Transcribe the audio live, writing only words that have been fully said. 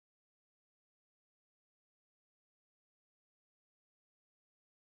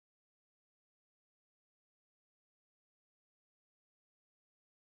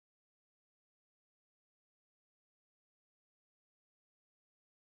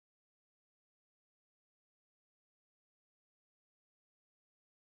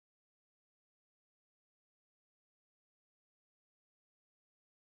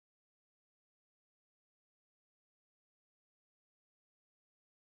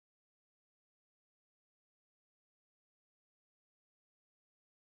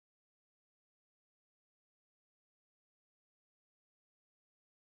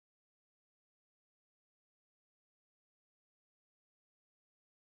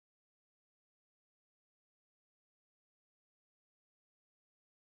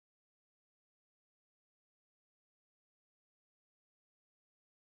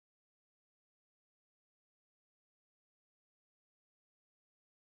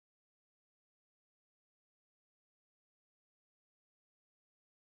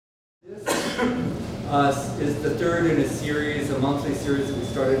is the third in a series, a monthly series that we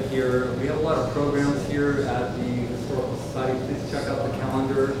started here. We have a lot of programs here at the Historical Society. Please check out the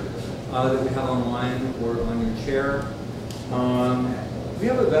calendar that we have online or on your chair. We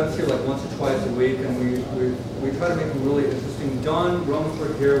have events here like once or twice a week, and we try to make them really interesting. Don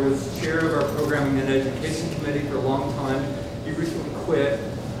Romesburg here was chair of our Programming and Education Committee for a long time. He recently quit.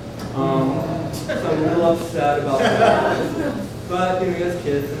 So I'm a little upset about that. But he has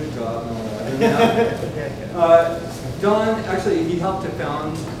kids and a job and all that. Don, actually, he helped to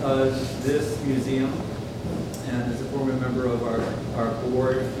found this museum, and as a former member of our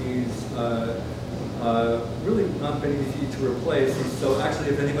board, he's really not been easy to replace. And so actually,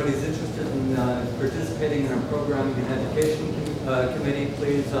 if anybody's interested in participating in our Programming and Education Committee,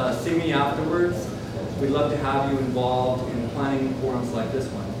 please see me afterwards. We'd love to have you involved in planning forums like this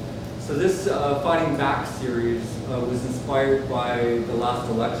one. So this Fighting Back series was inspired by the last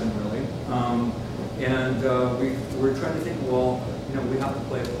election, really. We're trying to think, well, we have to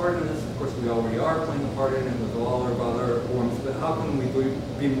play a part in this. Of course, we already are playing a part in it with all our other forums, but how can we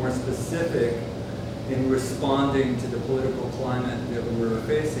be more specific in responding to the political climate that we're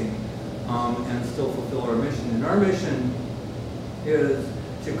facing and still fulfill our mission? And our mission is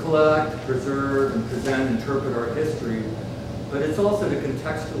to collect, preserve, and present, interpret our history, but it's also to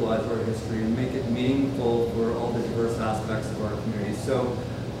contextualize our history and make it meaningful for all the diverse aspects of our community. So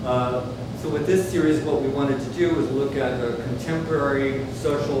with this series, what we wanted to do was look at a contemporary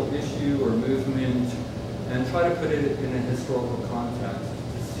social issue or movement and try to put it in a historical context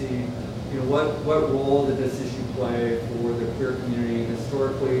to see, what role did this issue play for the queer community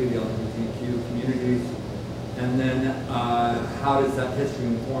historically, the LGBTQ communities, and then how does that history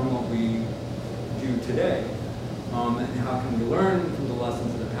inform what we do today? And how can we learn from the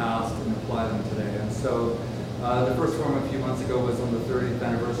lessons of the past and apply them today? And so the first forum a few months ago was on the 30th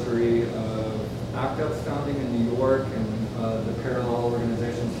anniversary of ACT UP's founding in New York, and the parallel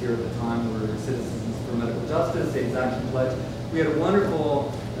organizations here at the time were Citizens for Medical Justice, AIDS Action Pledge. We had a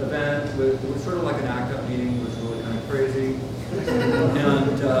wonderful event. It was sort of like an ACT UP meeting. It was really kind of crazy.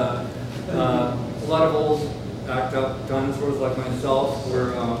 And a lot of old ACT UP dinosaurs like myself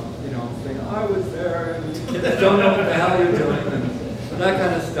were, saying, I was there, and you kids don't know what the hell you're doing, and that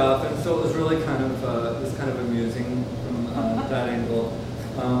kind of stuff. And so it was really kind of amusing from that angle.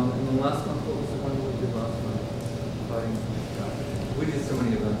 And then last month, what was the one we did last month? We did so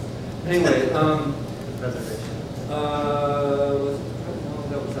many events. Anyway, preservation.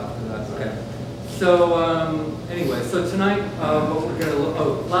 That was after that. Okay. So anyway, so tonight what we're going to look.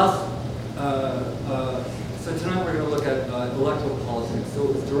 So tonight we're going to look at electoral politics. So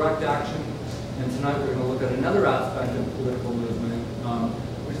it was direct action, and tonight we're going to look at another aspect of political movement,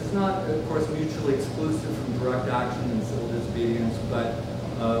 which is not, of course, mutually exclusive from direct action and civil disobedience, but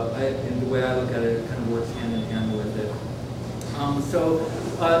in the way I look at it, it kind of works hand in hand with it.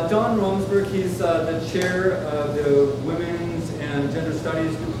 Don Romesburg, he's the chair of the Women's and Gender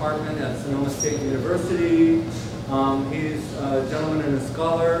Studies Department at Sonoma State University. He's a gentleman and a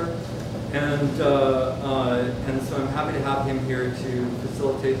scholar. And so I'm happy to have him here to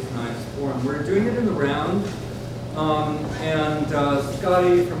facilitate tonight's forum. We're doing it in the round,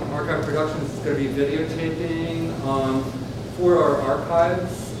 Scotty from Archive Productions is going to be videotaping for our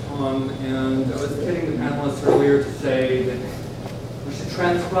archives. And I was kidding the panelists earlier to say that we should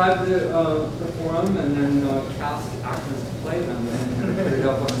transcribe the forum and then cast actors to play them and put it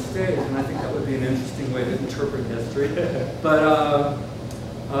up on the stage. And I think that would be an interesting way to interpret history. But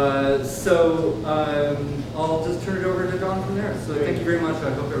I'll just turn it over to Don from there. So thank you very much.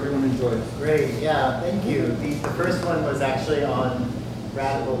 I hope everyone enjoys. Great, yeah, thank you. The first one was actually on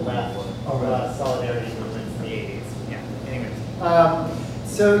radical left solidarity movements in the 80s. Yeah, anyways.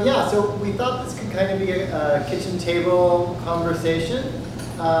 So we thought this could kind of be a kitchen table conversation.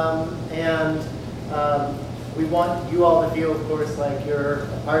 We want you all to feel, of course, like you're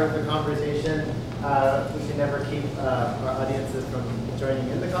a part of the conversation. We can never keep our audiences from joining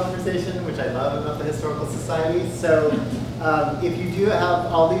in the conversation, which I love about the Historical Society. So if you do have,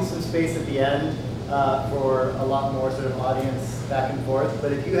 I'll leave some space at the end for a lot more sort of audience back and forth.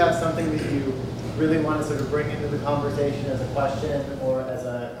 But if you have something that you really want to sort of bring into the conversation as a question or as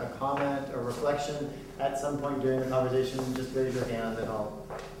a comment or reflection at some point during the conversation, just raise your hand and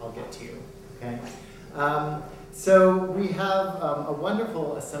I'll get to you, okay? So we have a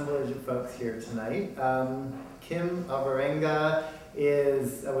wonderful assemblage of folks here tonight. Kim Alvarenga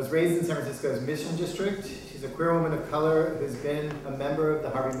was raised in San Francisco's Mission District. She's a queer woman of color who's been a member of the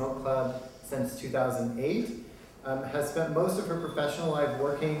Harvey Milk Club since 2008. Has spent most of her professional life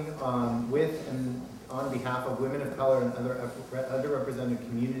working with and on behalf of women of color and other underrepresented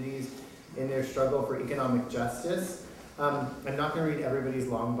communities in their struggle for economic justice. I'm not going to read everybody's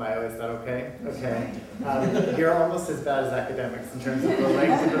long bio, is that okay? Okay. You're almost as bad as academics in terms of the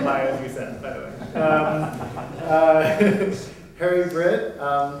length of the bios you sent, by the way. Harry Britt,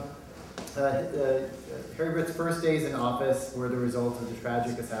 Harry Britt's first days in office were the result of the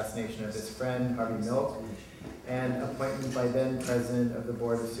tragic assassination of his friend, Harvey Milk, and appointment by then President of the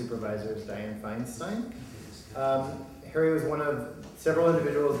Board of Supervisors, Dianne Feinstein. Harry was one of several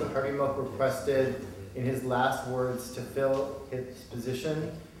individuals that Harvey Milk requested in his last words to fill his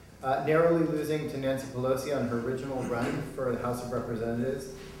position, narrowly losing to Nancy Pelosi on her original run for the House of Representatives.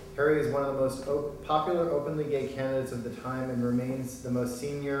 Harry is one of the most popular openly gay candidates of the time and remains the most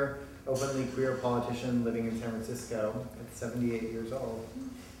senior openly queer politician living in San Francisco at 78 years old.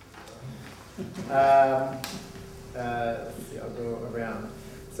 Let's see, I'll go around.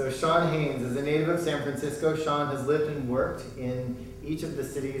 So Shaun Haines is a native of San Francisco. Shaun has lived and worked in each of the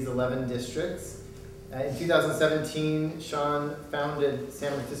city's 11 districts. In 2017, Shaun founded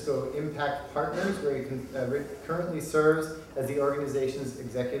San Francisco Impact Partners, where he currently serves as the organization's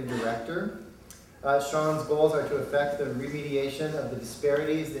executive director. Shaun's goals are to affect the remediation of the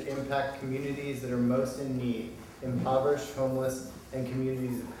disparities that impact communities that are most in need, impoverished, homeless, and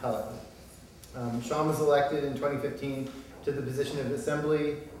communities of color. Shaun was elected in 2015 to the position of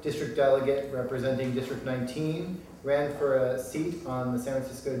Assembly District Delegate representing District 19, ran for a seat on the San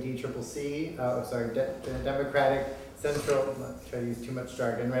Francisco Democratic Central, I'm not trying to use too much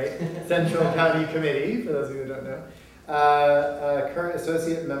jargon, right? Central County Committee, for those of you who don't know. Current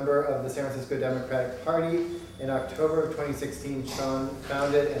associate member of the San Francisco Democratic Party. In October of 2016, Shaun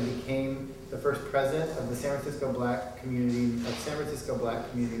founded and became the first president of the San Francisco Black Community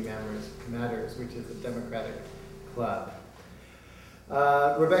Matters, which is a Democratic club.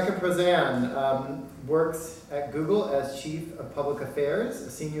 Rebecca Prozan works at Google as Chief of Public Affairs, a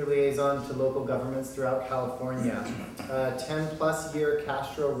senior liaison to local governments throughout California. 10-plus year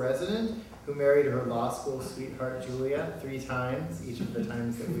Castro resident who married her law school sweetheart Julia 3 times, each of the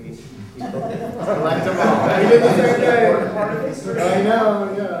times that we collect them all. We did the same day. I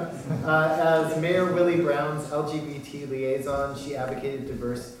know, yeah. As Mayor Willie Brown's LGBT liaison, she advocated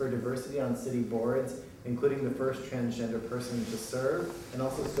for diversity on city boards, including the first transgender person to serve, and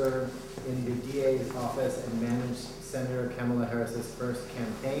also served in the DA's office and managed Senator Kamala Harris's first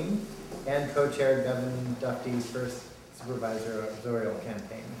campaign, and co-chaired Devin Duffy's first supervisorial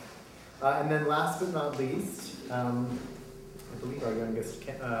campaign. And then last but not least, I believe our youngest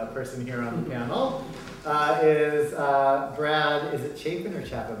person here on the panel is Brad. Is it Chapin or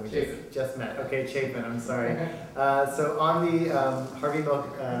Chapin? We just met. Okay, Chapin, I'm sorry. So on the Harvey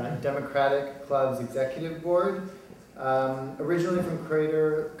Milk Democratic Club's executive board, originally from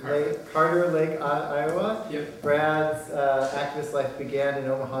Carter Lake, Iowa. Yep. Brad's activist life began in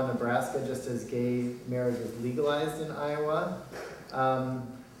Omaha, Nebraska, just as gay marriage was legalized in Iowa.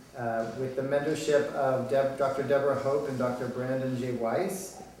 With the mentorship of Dr. Deborah Hope and Dr. Brandon J.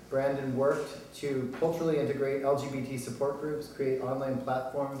 Weiss, Brandon worked to culturally integrate LGBT support groups, create online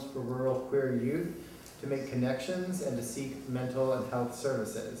platforms for rural queer youth to make connections and to seek mental and health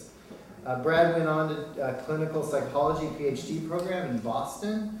services. Brad went on to a clinical psychology PhD program in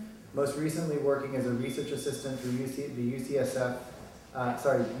Boston, most recently working as a research assistant for UCSF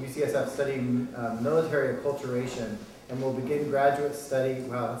studying military acculturation, and will begin graduate study,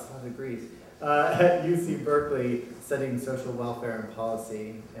 wow, that's a lot of degrees, at UC Berkeley, studying social welfare and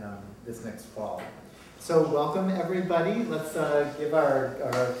policy this next fall. So welcome everybody. Let's give our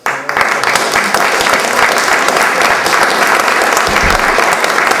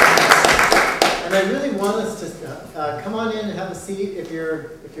and I really want us to come on in and have a seat. If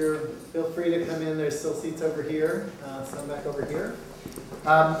you're, feel free to come in. There's still seats over here. Some back over here.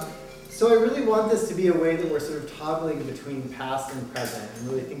 So I really want this to be a way that we're sort of toggling between past and present, and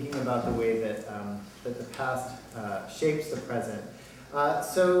really thinking about the way that that the past shapes the present.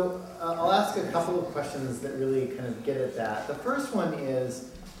 So I'll ask a couple of questions that really kind of get at that. The first one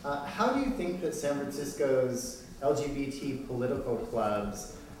is, how do you think that San Francisco's LGBT political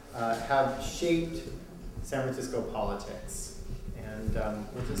clubs have shaped San Francisco politics? And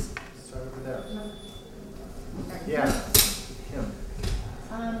we'll just start over there. Yeah, Kim.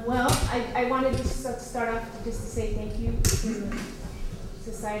 Well, I wanted to start off just to say thank you to the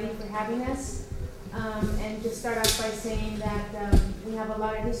Society for having us. And just start off by saying that we have a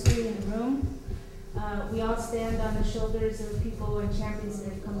lot of history in the room. We all stand on the shoulders of people and champions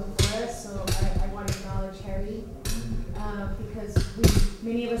that have come before us, so I want to acknowledge Harry, because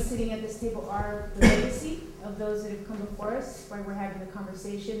many of us sitting at this table are the legacy of those that have come before us, why we're having the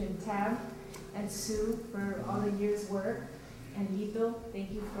conversation, and Tab and Sue for all the years' work. and Lito.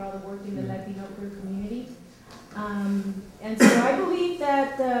 Thank you for all the work in the Latino queer community. And so I believe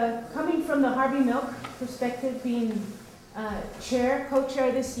that coming from the Harvey Milk perspective, being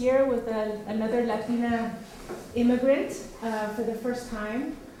co-chair this year with another Latina immigrant for the first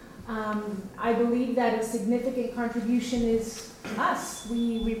time, I believe that a significant contribution is us.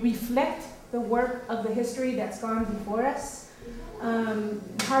 We reflect the work of the history that's gone before us.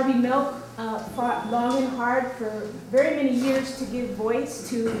 Harvey Milk fought long and hard for very many years to give voice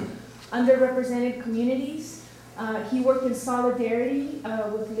to underrepresented communities. He worked in solidarity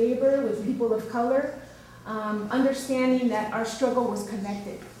with labor, with people of color, understanding that our struggle was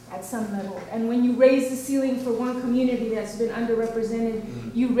connected at some level. And when you raise the ceiling for one community that's been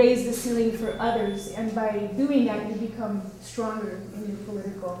underrepresented, you raise the ceiling for others. And by doing that, you become stronger in your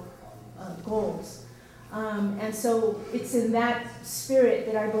political goals. And so it's in that spirit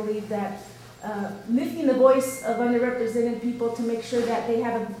that I believe that lifting the voice of underrepresented people to make sure that they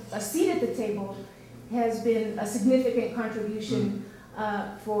have a seat at the table has been a significant contribution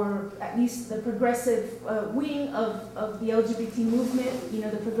for at least the progressive wing of the LGBT movement, you know,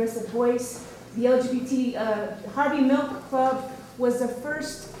 the progressive voice. The LGBT Harvey Milk Club was the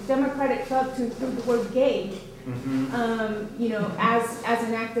first Democratic club to include the word gay, you know, as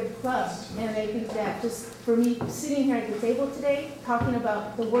an active club. And I think that just for me sitting here at the table today, talking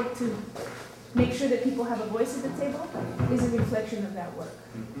about the work to make sure that people have a voice at the table is a reflection of that work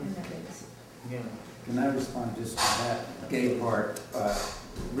and that legacy. Yeah. Can I respond just to that gay part?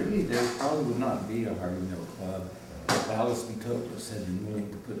 Really, there probably would not be a Harvey Milk Club if Alice B. Toklas had been willing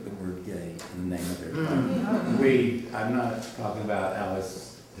to put the word gay in the name of their club. I'm not talking about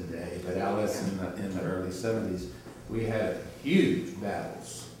Alice today, but Alice in the early 70s, we had huge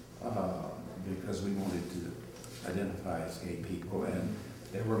battles because we wanted to identify as gay people, and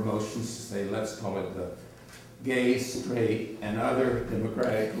there were motions to say, let's call it the Gay, Straight, and Other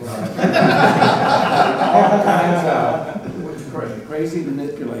Democratic Club. All kinds of crazy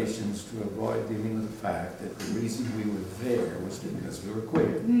manipulations to avoid dealing with the fact that the reason we were there was because we were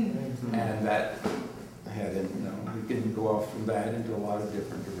queer. And that had, you know, we can go off from that into a lot of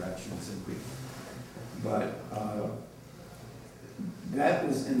different directions. But that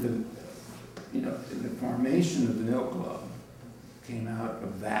was in the, you know, in the formation of the Milk Club came out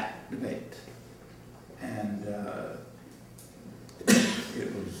of that debate. And it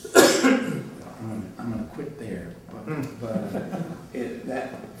was, I'm going to quit there, but that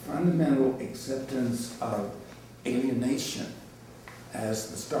fundamental acceptance of alienation as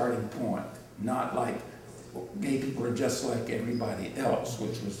the starting point, not like gay people are just like everybody else,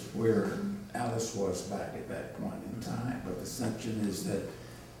 which was where Alice was back at that point in time. But the assumption is that,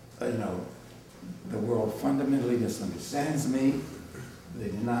 you know, the world fundamentally misunderstands me. They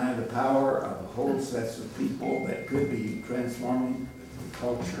deny the power of a whole set of people that could be transforming the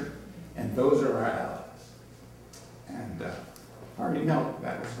culture, and those are our allies. And Harvey Milk,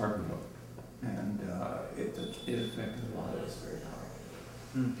 that was Harvey Milk, and it affected a lot of us very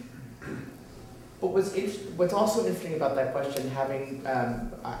hard. But what's also interesting about that question, having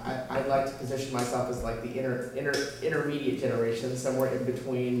I'd like to position myself as like the intermediate generation, somewhere in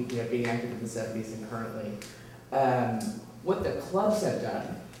between, you know, being active in the 70s and currently. What the clubs have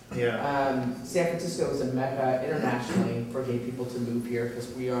done. Yeah. San Francisco is a mecca internationally for gay people to move here because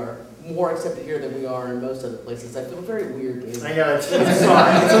we are more accepted here than we are in most other places. I feel very weird. I know, it's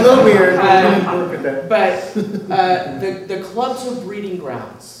a little weird. But the clubs are breeding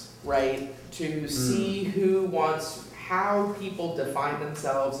grounds, right? To see who wants, how people define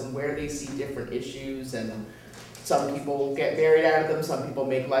themselves and where they see different issues. And some people get married out of them, some people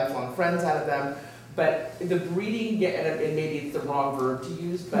make lifelong friends out of them. But the breeding, and maybe it's the wrong verb to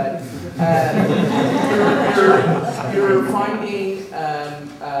use, but you're finding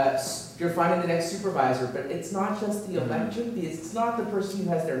the next supervisor. But it's not just the election. It's not the person who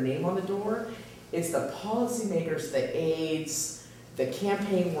has their name on the door. It's the policymakers, the aides, the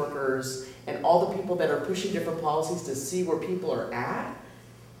campaign workers, and all the people that are pushing different policies to see where people are at.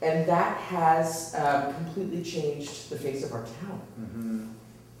 And that has completely changed the face of our town.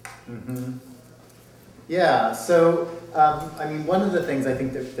 Yeah, so, I mean, one of the things I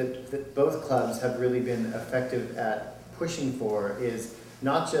think that both clubs have really been effective at pushing for is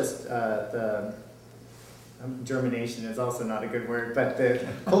not just the germination is also not a good word, but the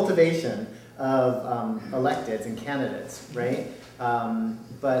cultivation of electeds and candidates, right?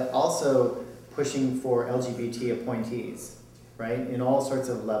 But also pushing for LGBT appointees, right? In all sorts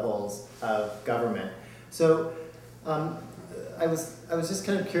of levels of government. So, I was just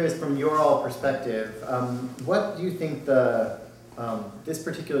kind of curious from your all perspective, what do you think the this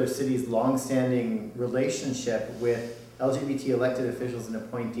particular city's longstanding relationship with LGBT elected officials and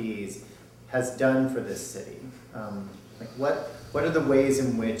appointees has done for this city. Like what are the ways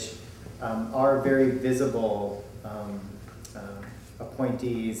in which our very visible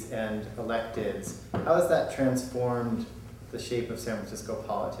appointees and electeds, how has that transformed the shape of San Francisco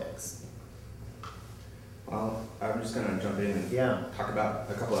politics? Well, I'm just going to jump in and talk about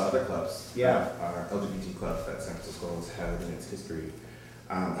a couple of other clubs. Our LGBT clubs that San Francisco has had in its history.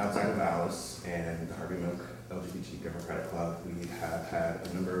 Outside of Alice and the Harvey LGBT Democratic Club, we have had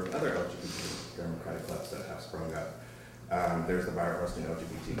a number of other LGBT Democratic clubs that have sprung up. There's the Bayard Rustin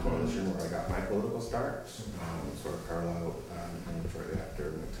LGBT Coalition, where I got my political start, sort of parallel, and shortly after I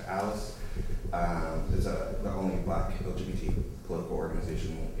moved to Alice. It's the only Black LGBT political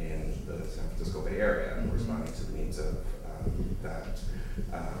organization in the San Francisco Bay Area, responding to the needs of that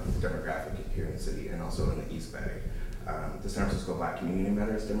demographic here in the city, and also in the East Bay. The San Francisco Black Community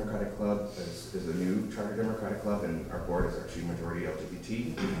Matters Democratic Club is a new charter Democratic club, and our board is actually majority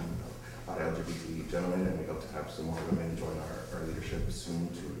LGBT. A lot of LGBT gentlemen, and we hope to have some more women join our leadership soon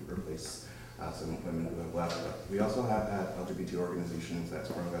to replace some women who have left. But we also have had LGBT organizations that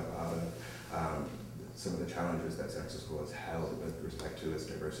sprung up out of some of the challenges that San Francisco has held with respect to its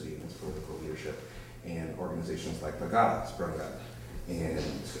diversity and its political leadership, and organizations like Legata sprung up, and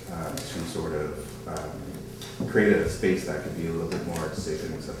to sort of create a space that could be a little bit more safe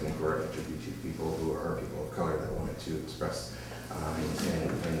and accepting for LGBT people who are people of color that wanted to express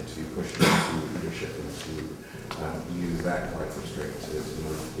and to push into leadership and to use that collective strength to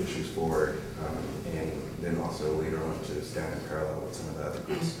move issues forward, and then also later on to stand in parallel with some of the other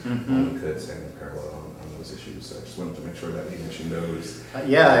groups when we could stand in parallel on those issues. So I just wanted to make sure that we mentioned those.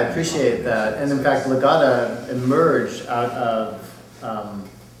 Yeah, I appreciate that. And in fact, Legata emerged out of,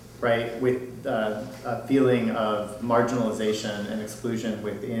 with a feeling of marginalization and exclusion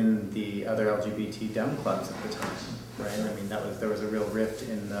within the other LGBT Dem clubs at the time. Right, I mean there was a real rift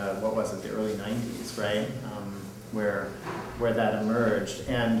in the the early '90s, right, where that emerged,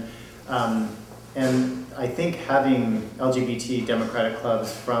 and I think having LGBT Democratic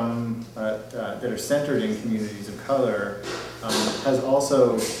clubs from that are centered in communities of color has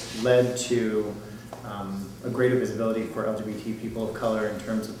also led to a greater visibility for LGBT people of color in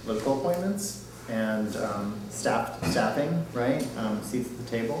terms of political appointments and staffing, right, seats at the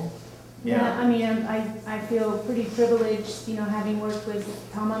table. Yeah, I mean, I feel pretty privileged, having worked with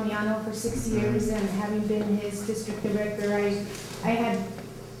Tom Amiano for 6 years and having been his district director. I had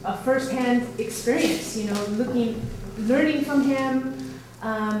a firsthand experience, learning from him,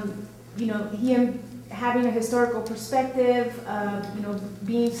 him having a historical perspective,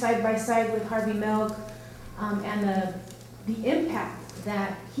 being side by side with Harvey Milk, and the impact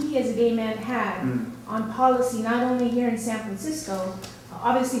that he as a gay man had on policy, not only here in San Francisco.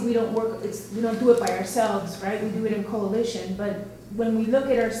 Obviously, we don't do it by ourselves, right? We do it in coalition. But when we look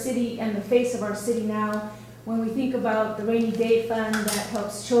at our city and the face of our city now, when we think about the rainy day fund that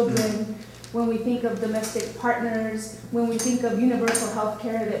helps children, when we think of domestic partners, when we think of universal health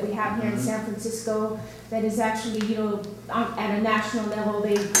care that we have here in San Francisco, that is actually, at a national level,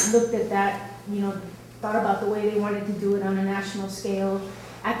 they looked at that, thought about the way they wanted to do it on a national scale.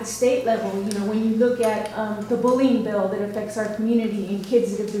 At the state level, when you look at the bullying bill that affects our community and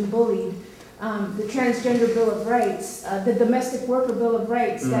kids that have been bullied, the transgender bill of rights, the domestic worker bill of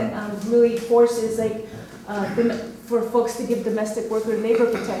rights that really forces for folks to give domestic worker labor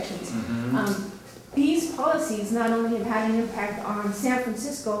protections. These policies not only have had an impact on San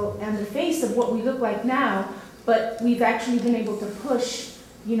Francisco and the face of what we look like now, but we've actually been able to push,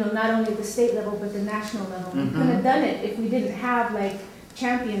 not only at the state level, but the national level. We couldn't have done it if we didn't have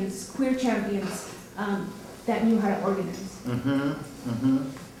champions, queer champions, that knew how to organize.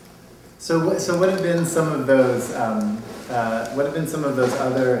 So what have been some of those?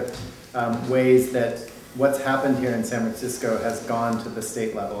 Other ways that what's happened here in San Francisco has gone to the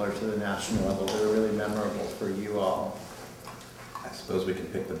state level or to the national level that are really memorable for you all? I suppose we can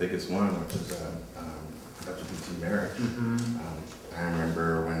pick the biggest one, which is LGBT marriage. I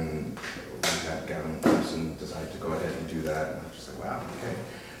remember when we had Gavin Pearson decide to go ahead and do that, and I was just like, wow, okay,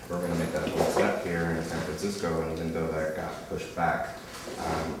 we're going to make that a whole step here in San Francisco, and even though that got pushed back,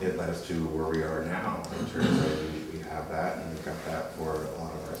 it led us to where we are now in terms of we have that, and we've got that for a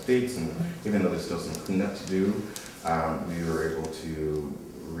lot of our states, and even though there's still some cleanup to do, we were able to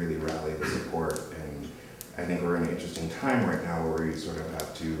really rally the support, and I think we're in an interesting time right now where we sort of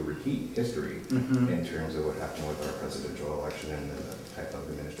have to repeat history in terms of what happened with our presidential election and the type of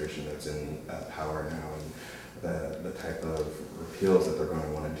administration that's in power now, and the type of repeals that they're going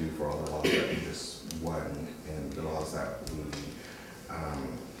to want to do for all the laws that we just won, and the laws that we,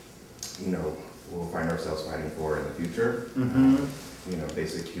 we'll find ourselves fighting for in the future. You know,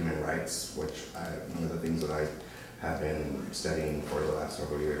 basic human rights, which one of the things that I have been studying for the last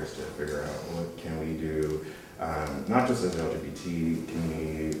several years to figure out what can we do, not just as LGBT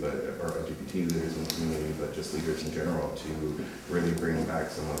community, or LGBT leaders in the community, but just leaders in general, to really bring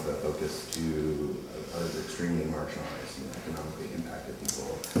back some of the focus to extremely marginalized and economically impacted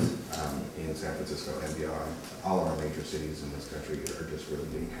people in San Francisco and beyond. All of our major cities in this country are just really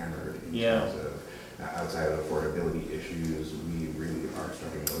being hammered in terms of outside of affordability issues. We really are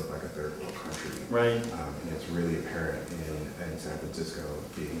starting to look like a third world country. Right. And it's really apparent in San Francisco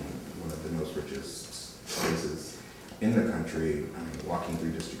being one of the most richest places in the country. I mean, walking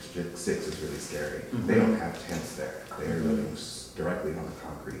through District 6 is really scary. They don't have tents there. They are living directly on the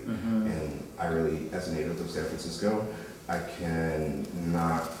concrete. And I really, as a native of San Francisco, I can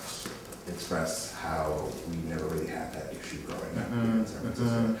not express how we never really had that issue growing up in San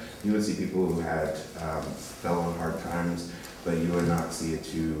Francisco. You would see people who had fell on hard times, but you would not see it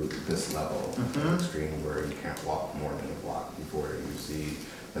to this level of extreme where you can't walk more than a block before you see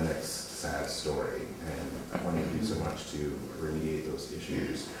the next sad story. And I want to do so much to remediate those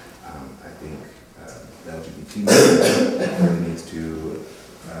issues. I think the LGBT movement really needs to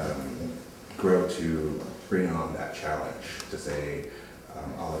grow to bring on that challenge to say,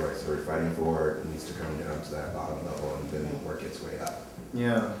 all the rights that we're fighting for needs to come down to that bottom level and then work its way up.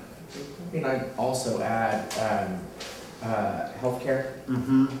 Yeah. I mean, I'd also add healthcare.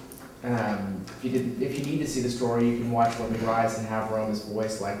 If you need to see the story, you can watch When We Rise and have Rome's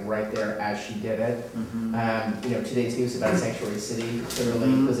voice like right there as she did it. You know, today's news about Sanctuary City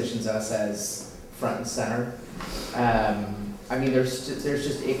clearly positions us as front and center. I mean, there's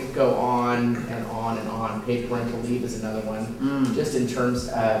just, it could go on and on and on. Paid parental leave is another one. Just in terms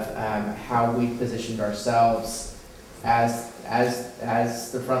of how we positioned ourselves as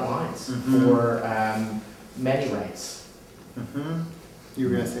the front lines for many rights. You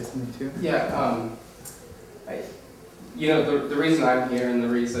were gonna say something too? Yeah. You know, the reason I'm here and the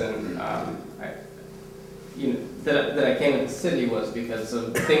reason that I came to the city was because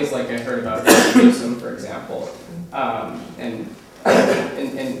of things like I heard about racism, for example, and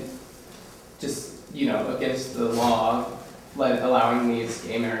just, you know, against the law, allowing these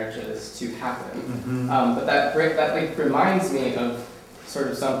gay marriages to happen. But that like reminds me of sort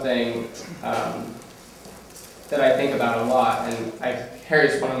of something that I think about a lot, and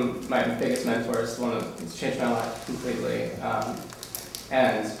Harry's one of my biggest mentors, one who's changed my life completely,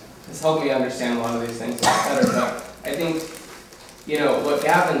 and has helped me understand a lot of these things a lot better. But I think, you know, what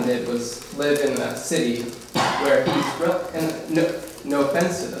Gavin did was live in a city where he's, and no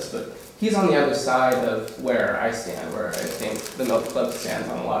offense to this, but he's on the other side of where I stand, where I think the Milk Club stands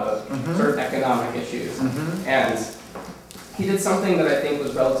on a lot of sort of economic issues. And he did something that I think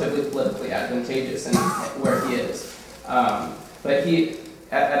was relatively politically advantageous in where he is. But he,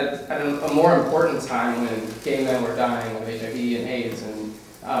 at a more important time when gay men were dying of HIV and AIDS, and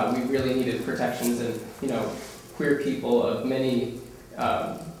we really needed protections, and, you know, queer people of many,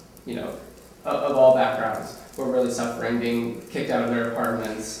 you know, of all backgrounds were really suffering, being kicked out of their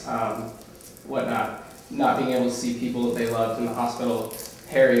apartments, whatnot, not being able to see people that they loved in the hospital.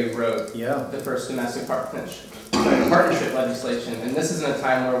 Harry wrote the first domestic partnership legislation, and this is in a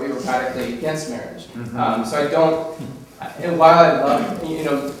time where we were radically against marriage. So I don't, and while I love, you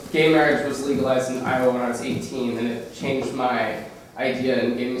know, gay marriage was legalized in Iowa when I was 18, and it changed my idea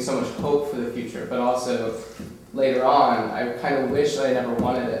and gave me so much hope for the future, but also later on, I kind of wish that I never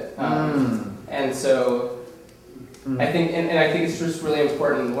wanted it. And so I think, and I think it's just really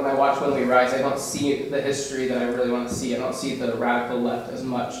important. When I watch When We Rise, I don't see the history that I really want to see. I don't see the radical left as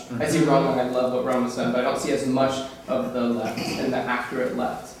much. I see Roma, and I love what Roma's done, but I don't see as much of the left and the accurate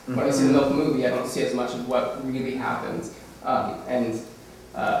left. When I see the Milk movie, I don't see as much of what really happened. And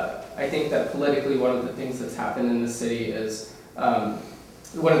I think that politically, one of the things that's happened in the city is,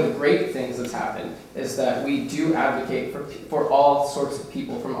 one of the great things that's happened is that we do advocate for all sorts of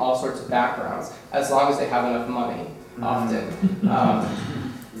people from all sorts of backgrounds, as long as they have enough money, often.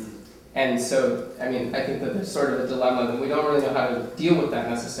 And so, I mean, I think that there's sort of a dilemma that we don't really know how to deal with that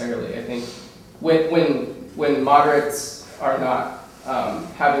necessarily. I think when moderates are not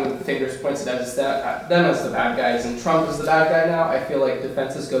having fingers pointed at them as the bad guys, and Trump is the bad guy now, I feel like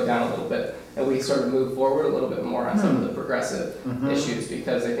defenses go down a little bit, and we sort of move forward a little bit more on some of the progressive issues,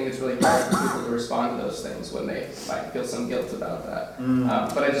 because I think it's really hard for people to respond to those things when they might feel some guilt about that.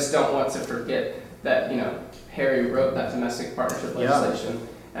 But I just don't want to forget that, you know, Harry wrote that domestic partnership legislation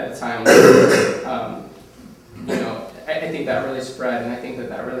at a time when, you know, I think that really spread, and I think that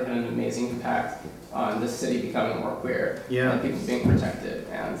that really had an amazing impact on the city becoming more queer and people being protected.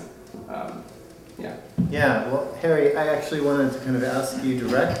 And Yeah, well, Harry, I actually wanted to kind of ask you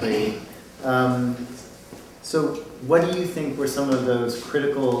directly. So what do you think were some of those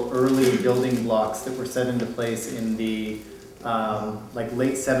critical early building blocks that were set into place in the like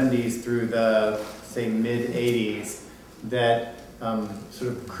late 70s through the, say, mid 80s that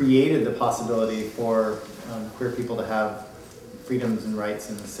sort of created the possibility for queer people to have freedoms and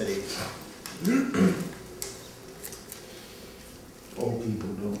rights in the city? Old people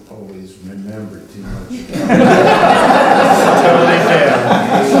don't always remember too much. Totally fair.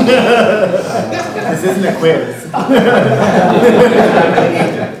 This isn't a quiz.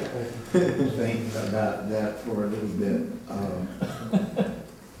 Think about that for a little bit.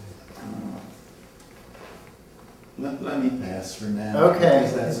 Let me pass for now. Okay.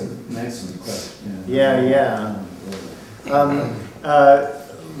 Because that's an excellent question. Yeah, yeah.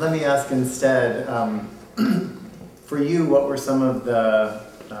 Let me ask instead, for you, what were some of the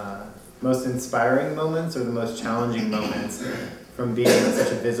most inspiring moments or the most challenging moments from being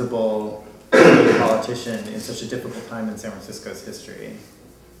such a visible politician in such a difficult time in San Francisco's history?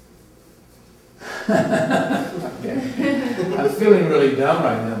 I'm feeling really dumb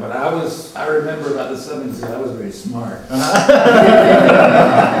right now, but I remember about the 70s, I was very smart.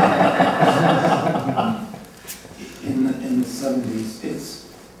 In the 70s,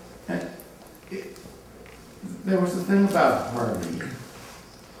 there was a thing about Harvey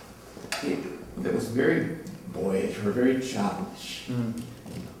that was very boyish or very childish.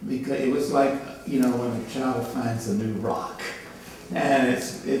 Because it was like, you know, when a child finds a new rock and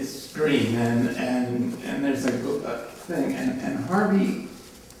it's green and there's a thing and Harvey,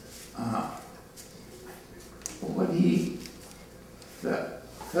 what he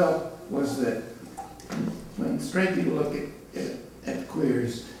felt was that when straight people look at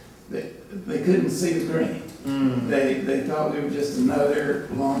queers, they couldn't see the green. They thought we were just another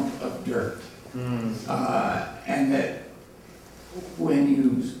lump of dirt. And that when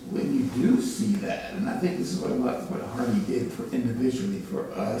you do see that, and I think this is what Harvey did for individually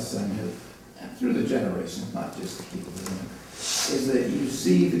for us and through the generations, not just the people in it, is that you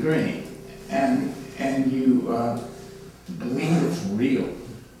see the green and you believe it's real.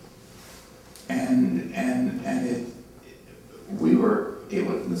 And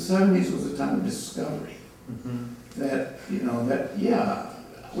the 70s was a time of discovery. That, you know, that, yeah,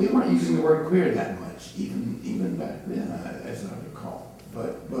 we weren't using the word queer that much, even back then, as I recall.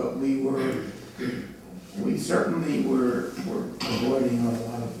 But we certainly were avoiding a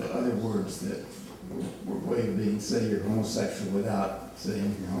lot of the other words that were a way of being, say you're homosexual without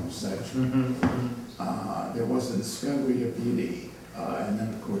saying you're homosexual. There was a discovery of beauty, and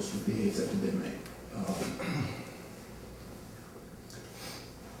then of course with the AIDS epidemic.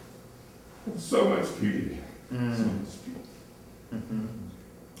 So much beauty. So much beauty.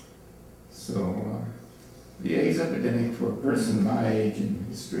 So the AIDS epidemic, for a person my age in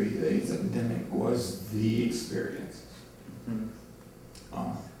history, the AIDS epidemic was the experience.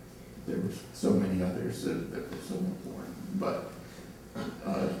 There were so many others that were so important, but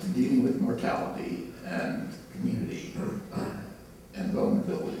dealing with mortality and community and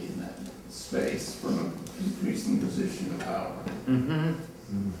vulnerability in that space from an increasing position of power.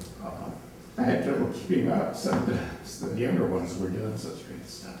 I had trouble keeping up. Sometimes the younger ones were doing such great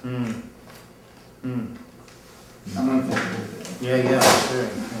stuff. I'm unthankful. Yeah, sure.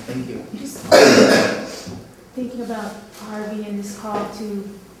 Thank you. Just thinking about Harvey and this call to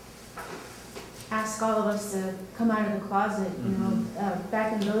ask all of us to come out of the closet. You know,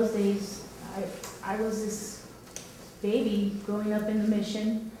 back in those days, I was this baby growing up in the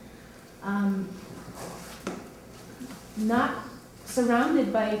Mission, not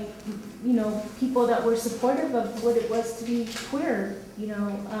surrounded by, you know, people that were supportive of what it was to be queer. You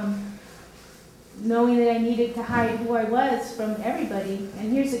know, knowing that I needed to hide who I was from everybody.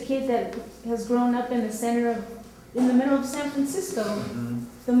 And here's a kid that has grown up in the middle of San Francisco,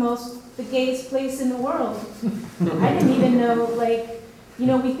 the gayest place in the world. I didn't even know, like, you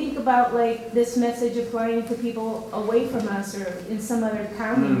know, we think about like this message applying to people away from us or in some other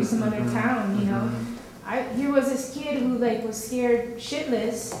county or some other town, you know. Here was this kid who like was scared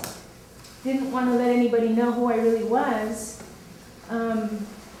shitless, didn't want to let anybody know who I really was,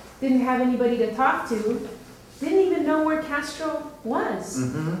 didn't have anybody to talk to, didn't even know where Castro was.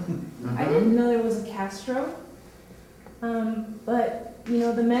 I didn't know there was a Castro. But, you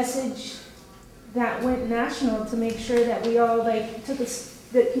know, the message that went national to make sure that we all like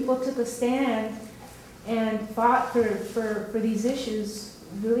that people took a stand and fought for these issues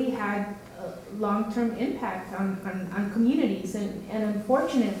really had a long-term impact on communities, and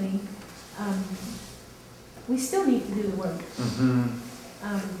unfortunately, we still need to do the work.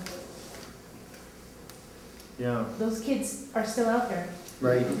 Yeah. Those kids are still out there.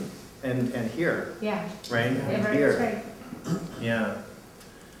 Right. And here. Yeah. Right? Yeah, And right, here. that's right. Yeah.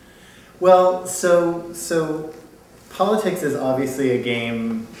 Well, so politics is obviously a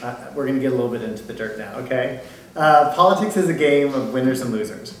game. We're going to get a little bit into the dirt now, okay? Politics is a game of winners and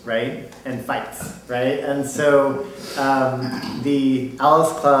losers, right? And fights, right? And so the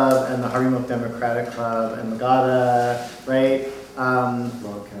Alice Club and the Harvey Milk Democratic Club and Magada, right?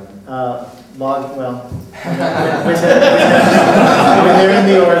 Log cabin. Well, when they're in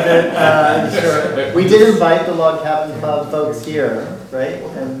the orbit, sure. We did invite the Log Cabin Club folks here, right?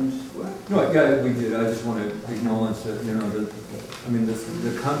 And No, yeah, we did. I just want to acknowledge that, you know, the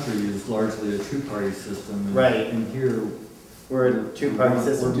country is largely a two-party system. And, right. And here, we're a two-party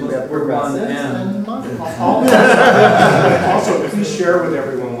system. We're one and Also, please share with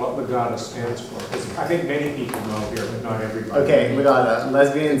everyone what Magada stands for, because I think many people know here, but not everybody. Okay, Magada,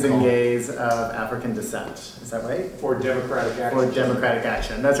 lesbians and gays of African descent. Is that right? For democratic action. For democratic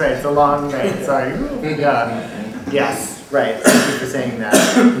action. That's right. It's a long name. Sorry. Yeah. Yes. Right. Thank you for saying that.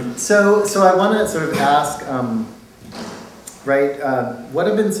 So I want to sort of ask, what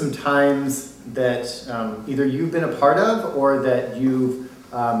have been some times that either you've been a part of or that you've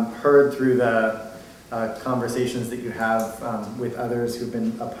heard through the conversations that you have with others who've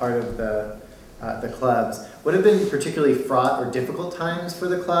been a part of the clubs? What have been particularly fraught or difficult times for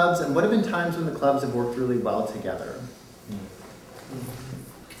the clubs, and what have been times when the clubs have worked really well together?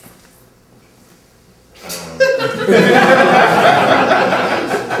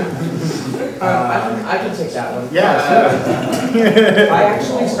 I can take that one. Yeah, sure. I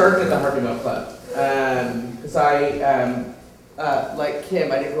actually started at the Harvey Milk Club because like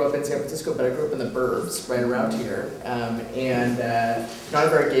Kim, I didn't grow up in San Francisco, but I grew up in the burbs right around here, and not a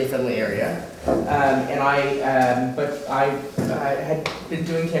very gay-friendly area. But I had been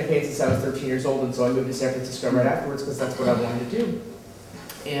doing campaigns since I was 13 years old, and so I moved to San Francisco right afterwards because that's what I wanted to do.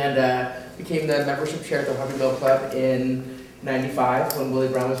 And became the membership chair at the Harvey Milk Club in '95 when Willie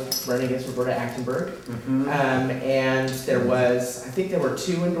Brown was running against Roberta Actenberg. Mm-hmm. And there were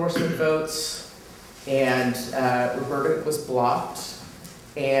 2 endorsement votes, and Roberta was blocked,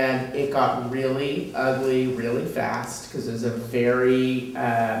 and it got really ugly really fast because it was a very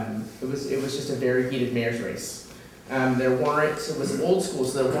it was just a very heated mayor's race. It was old school,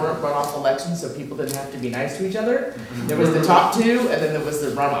 so there weren't runoff elections, so people didn't have to be nice to each other. There was the top 2, and then there was the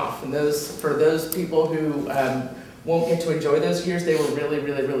runoff. And for those people who won't get to enjoy those years, they were really,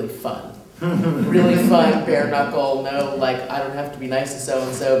 really, really fun. Really fun, bare knuckle, no, like, I don't have to be nice to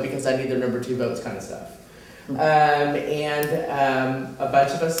so-and-so because I need their number 2 votes kind of stuff. A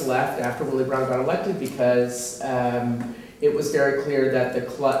bunch of us left after Willie Brown got elected because it was very clear that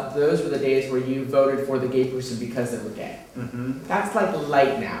those were the days where you voted for the gay person because they were gay. Mm-hmm. That's like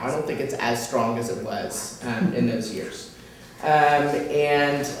light now. I don't think it's as strong as it was in those years.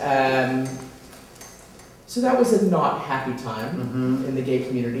 So that was a not happy time in the gay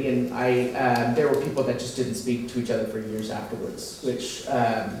community, and there were people that just didn't speak to each other for years afterwards, which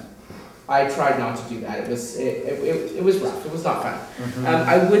I tried not to do that. It was rough. It was not fun.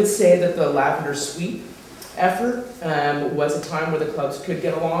 I would say that the Lavender Sweep effort was a time where the clubs could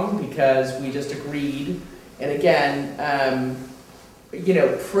get along because we just agreed. And again,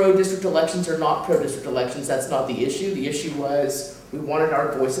 pro-district elections or not pro-district elections, that's not the issue. The issue was we wanted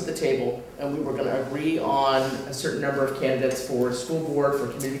our voice at the table, and we were going to agree on a certain number of candidates for school board, for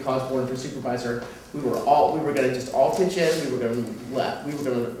community college board, and for supervisor. We were going to just all pitch in. We were going to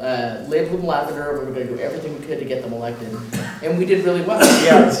label them lavender. We were going to do everything we could to get them elected, and we did really well.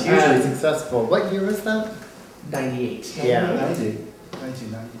 Yeah, it was hugely successful. What year was that? 98. Yeah,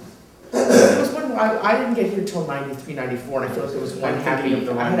 1990. It was one, I didn't get here until 93, 94, and I feel like it was one happy.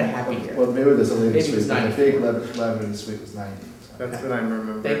 I had a happy year. Well, maybe there's a later Maybe it was sweep. I 94. think Lavender Sweep was 90. that's what I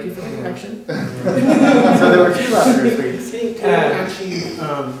remember. Thank you for the correction. So there were 2 lavender sweeps. Can you actually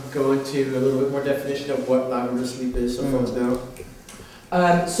go into a little bit more definition of what lavender sweep is so folks know?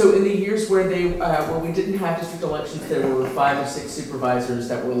 So in the years where we didn't have district elections, there were 5 or 6 supervisors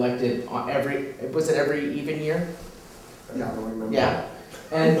that were elected on every even year? Yeah, I don't remember. Yeah.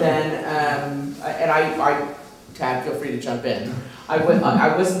 And then, Tab, feel free to jump in. I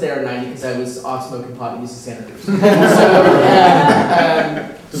wasn't there in '90 because I was off smoking pot and using senators.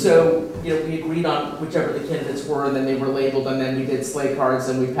 So we agreed on whichever the candidates were, and then they were labeled, and then we did sleigh cards,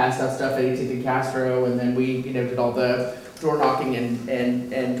 and we passed out stuff at 18th and Castro, and then we did all the door knocking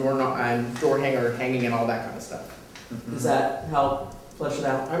and door hanger hanging and all that kind of stuff. Does that help flesh it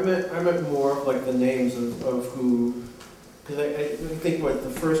out? I meant more of like the names of who, because I think what the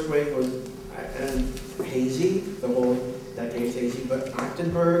first wave was and hazy, the whole decade's hazy, but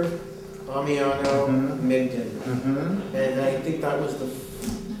Actenberg, Amiano, Migden. And I think that was the,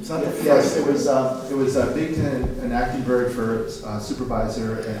 Yes, it was Bigton and Actingburg for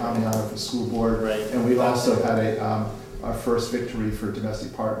supervisor and Amiano for school board. Right. And we also had our first victory for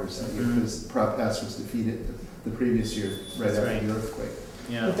domestic partners that year because Prop S was defeated the previous year right after the earthquake.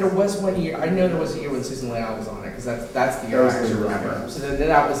 Yeah. But there was one year, I know there was a year when Susan Leal was on it, because that's the year I actually remember. So then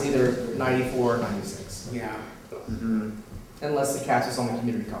that was either 94 or 96. yeah. Unless the Cats was on the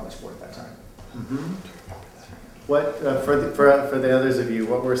community college board at that time. What, for the others of you,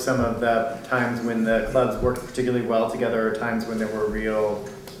 what were some of the times when the clubs worked particularly well together, or times when there were real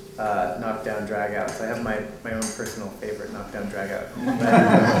knockdown dragouts? I have my own personal favorite knockdown dragout. I'm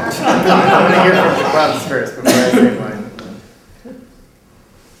going to hear from the clubs first before I say mine.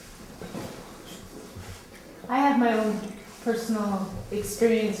 I have my own personal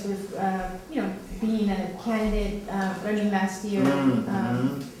experience with, being a candidate running last year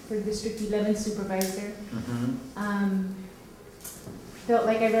for District 11 supervisor. Felt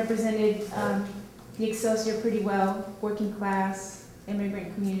like I represented the Excelsior pretty well, working class,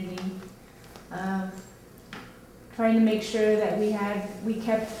 immigrant community. Trying to make sure that we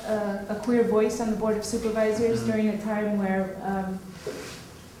kept a queer voice on the Board of Supervisors during a time where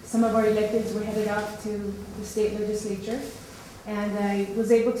some of our electeds were headed off to the state legislature. And I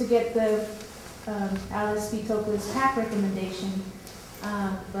was able to get the Alice B. Toklas PAC recommendation,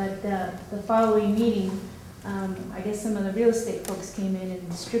 but the following meeting, I guess some of the real estate folks came in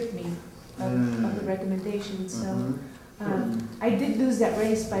and stripped me of the recommendation. So I did lose that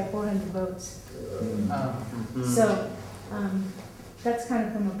race by 400 votes. So that's kind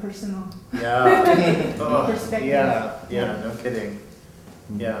of from a personal perspective. Yeah, no kidding.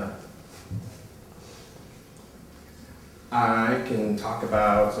 Yeah. I can talk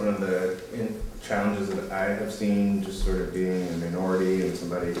about some of the challenges that I have seen, just sort of being a minority and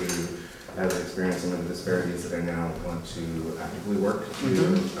somebody who has experienced some of the disparities that I now want to actively work to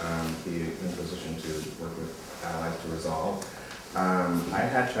be in a position to work with allies to resolve. I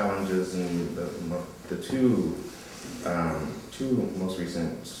had challenges in the two most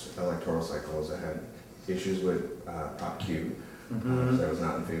recent electoral cycles. I had issues with Prop Q. I was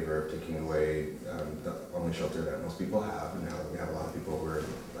not in favor of taking away the only shelter that most people have, and now we have a lot of people who are,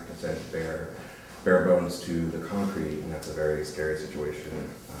 like I said, bare bones to the concrete, and that's a very scary situation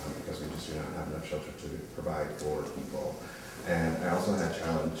because we just do not have enough shelter to provide for people. And I also had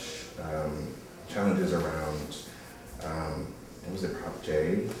challenges around, what was it, Prop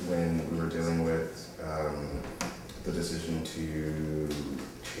J, when we were dealing with the decision to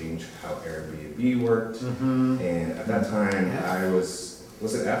change how Airbnb worked. And at that time, I was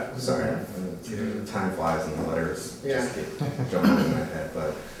it F? Sorry. Time flies and the letters just get jumping in my head.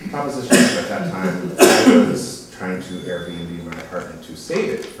 But proposition at that time, I was trying to Airbnb my apartment to save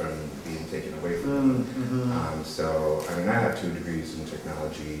it from being taken away from me. So, I mean, I have 2 degrees in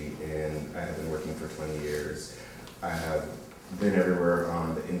technology and I have been working for 20 years. I have been everywhere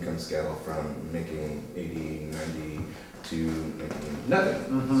on the income scale from making 80, 90 to making nothing.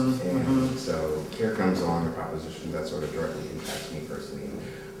 And so here comes along a proposition that sort of directly impacts me personally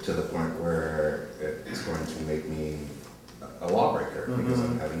to the point where it's going to make me a lawbreaker because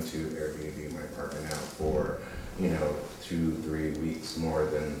I'm having to Airbnb my apartment out for, 2-3 weeks more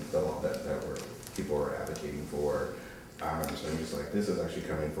than the law that people were advocating for. So I'm just like, this is actually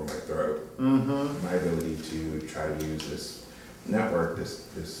coming for my throat. My ability to try to use this network,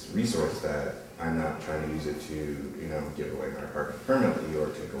 this resource that I'm not trying to use it to, give away my apartment permanently or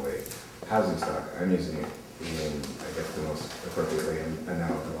take away housing stock. I'm using it in, I guess, the most appropriate way. And now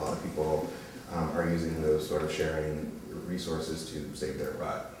a lot of people are using those sort of sharing resources to save their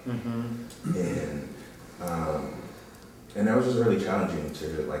butt. And that was just really challenging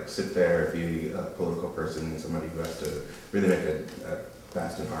to sit there, be a political person, somebody who has to really make a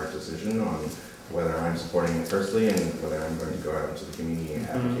fast and hard decision on whether I'm supporting it personally and whether I'm going to go out into the community and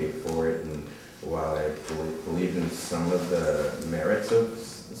advocate for it. And while I believe in some of the merits of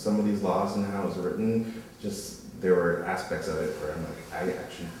some of these laws and how it was written, just there were aspects of it where I'm like, I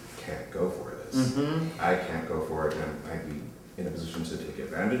actually can't go for this. I can't go for it, and I might be in a position to take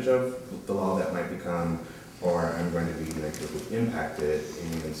advantage of the law that might become, or I'm going to be negatively impacted.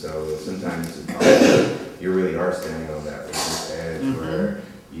 And so sometimes you really are standing on that razor's edge where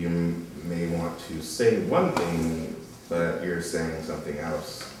you may want to say one thing, but you're saying something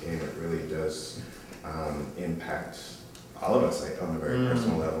else, and it really does impact all of us on a very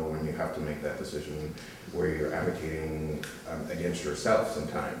personal level when you have to make that decision where you're advocating against yourself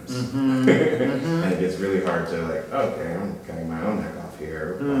sometimes. And it gets really hard to okay, I'm cutting my own neck off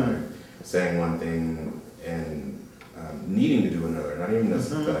here by saying one thing and needing to do another, not even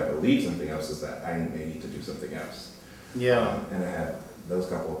that I believe something else, is that I may need to do something else. Yeah. And I had those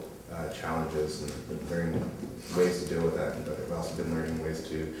couple challenges and been learning ways to deal with that, but I've also been learning ways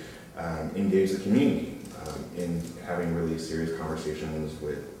to engage the community in having really serious conversations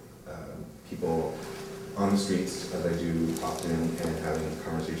with people on the streets, as I do often, and having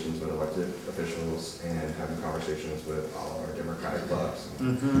conversations with elected officials and having conversations with all of our Democratic clubs. I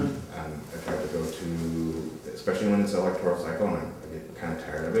try to go to, especially when it's an electoral cycle, and I get kind of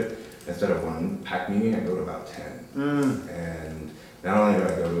tired of it, instead of one PAC meeting, I go to about 10. And not only do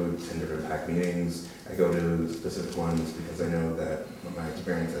I go to 10 different PAC meetings, I go to specific ones because I know that my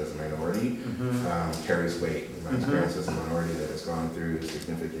experience as a minority carries weight. My experience as a minority that has gone through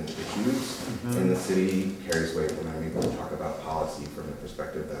significant issues in the city carries weight when I'm able to talk about policy from a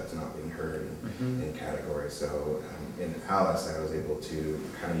perspective that's not being heard in categories. So in Alice, I was able to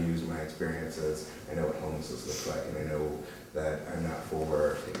kind of use my experiences. I know what homelessness looks like, and I know that I'm not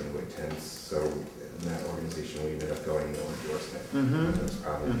for taking away tents. So in that organization, we ended up going no endorsement. And it was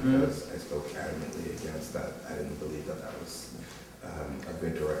probably because I spoke adamantly against that. I didn't believe that that was a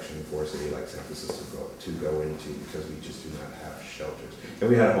good direction for a city like San Francisco to go into, because we just do not have shelters. And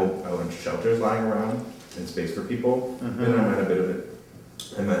we had a whole bunch of shelters lying around in space for people, and I might have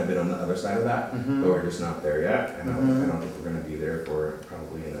been on the other side of that, but we're just not there yet. And I don't think we're going to be there for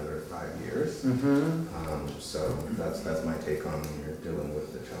probably another 5 years. So that's my take on when you're dealing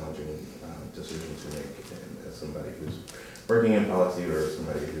with the challenging decisions to make, and as somebody who's working in policy or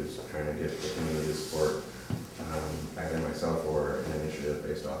somebody who's trying to get the community to support either myself or an initiative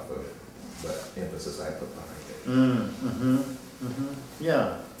based off of the emphasis I put behind it.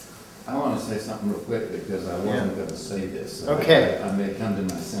 Yeah. I want to say something real quick because I wasn't going to say this. Okay. I may come to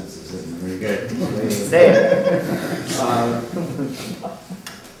my senses in very good. Say it.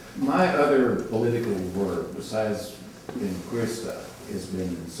 My other political work, besides in queer stuff, has been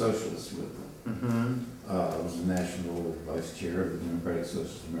in socialist movement. I was the national vice chair of the Democratic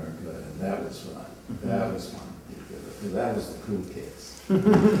Socialist America, and that was fun. That was fun. That was the cool kids.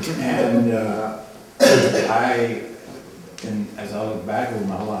 And and as I look back over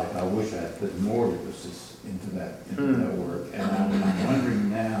my life, I wish I had put more emphasis into that work. And I'm wondering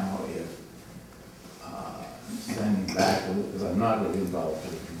now if, standing back, because I'm not really involved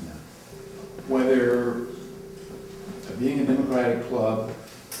with it now, whether being a Democratic club,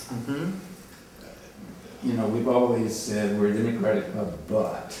 you know, we've always said we're a Democratic club,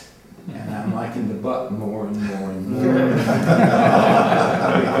 but, and I'm liking the but more and more and more.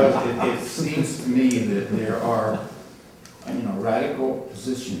 Because it seems to me that there are, you know, radical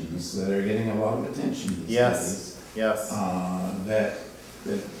positions that are getting a lot of attention these days. Yes. That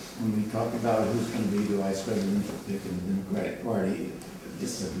when we talk about who's going to be the vice presidential pick in the Democratic Party, it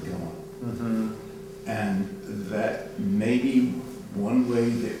just doesn't come up. And that maybe one way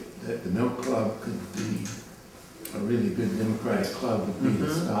that the Milk Club could be a really good Democratic club would be to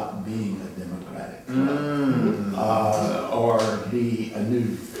stop being a Democratic club, or be a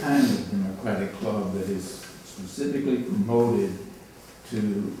new kind of Democratic club that is specifically promoted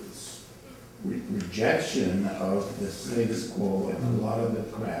to rejection of the status quo and a lot of the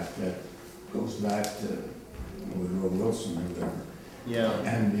crap that goes back to Woodrow Wilson or whatever. Yeah.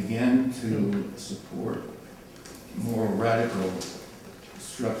 And begin to support more radical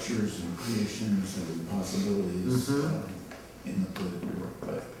structures and creations and possibilities in the political work.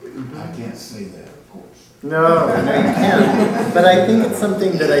 But I can't say that, of course. No, you can't. But I think it's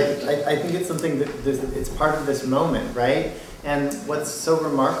something that I think it's something that it's part of this moment, right? And what's so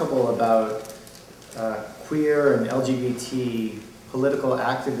remarkable about queer and LGBT political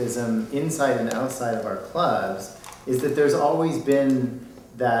activism inside and outside of our clubs is that there's always been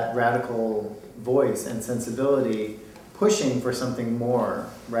that radical voice and sensibility pushing for something more,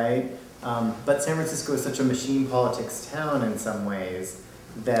 right? But San Francisco is such a machine politics town in some ways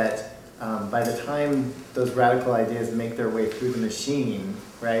that by the time those radical ideas make their way through the machine,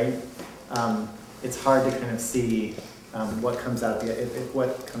 right, it's hard to kind of see what comes out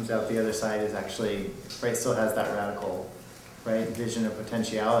what comes out the other side is actually, right, still has that radical, right, vision of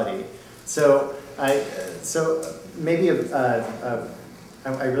potentiality. So maybe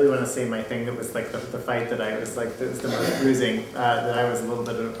I really want to say my thing that was like the fight that I was like, that was the most bruising, that I was a little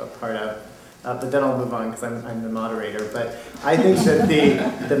bit a part of. But then I'll move on because I'm the moderator. But I think that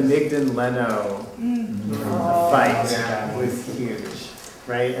the Migden-Leno fight was huge,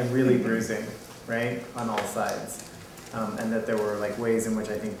 right? And really bruising, right? On all sides. And that there were like ways in which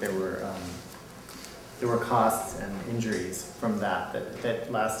I think there were costs and injuries from that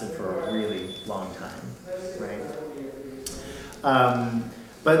lasted for a really long time, right?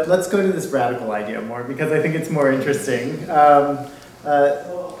 But let's go to this radical idea more, because I think it's more interesting.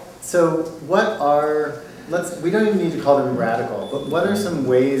 So what are, we don't even need to call them radical, but what are some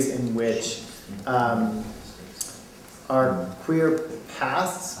ways in which our queer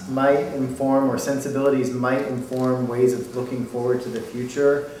pasts might inform, or sensibilities might inform, ways of looking forward to the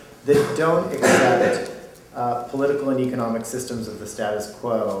future that don't accept political and economic systems of the status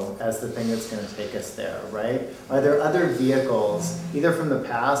quo as the thing that's going to take us there, right? Are there other vehicles, either from the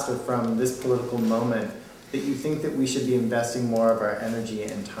past or from this political moment, that you think that we should be investing more of our energy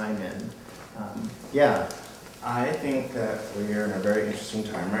and time in? Yeah. I think that we're in a very interesting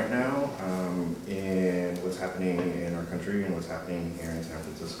time right now in what's happening in our country and what's happening here in San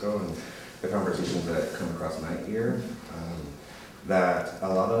Francisco, and the conversations that come across my ear, that a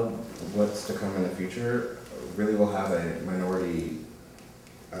lot of what's to come in the future really will have a minority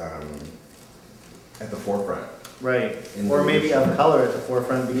at the forefront. Right, or maybe of color at the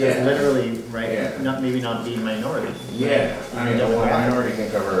forefront, because literally, right, Yeah. maybe not be minority. Yeah, Right? I mean, well, minority can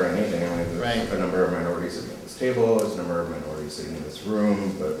cover anything. I mean, there's Right. a number of minorities sitting at this table, there's a number of minorities sitting in this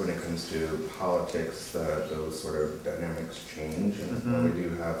room, but when it comes to politics, those sort of dynamics change, and while we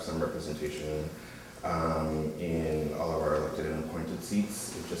do have some representation in all of our elected and appointed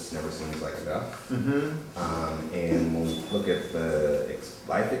seats, it just never seems like enough. And when we look at the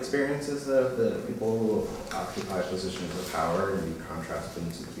life experiences of the people who occupy positions of power, and you contrast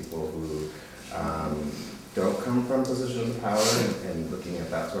them to the people who don't come from positions of power, and looking at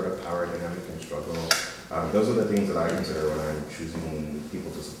that sort of power dynamic and struggle, those are the things that I consider when I'm choosing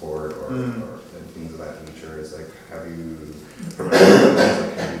people to support, or things of that nature. Is like, have you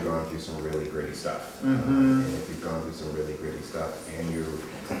gone through some really gritty stuff? And if you've gone through some really gritty stuff and you're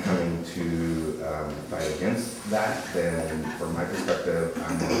coming to fight against that, then from my perspective,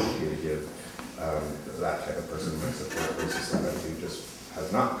 I'm more here to give that type of person my support versus somebody who just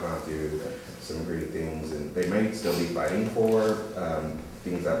has not gone through some great things, and they may still be fighting for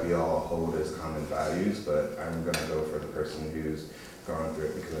things that we all hold as common values, but I'm going to go for the person who's gone through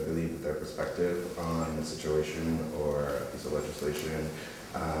it, because I believe that their perspective on a situation or a piece of legislation,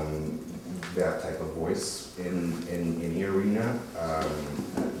 that type of voice in the arena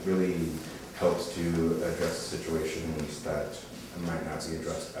really helps to address situations that might not be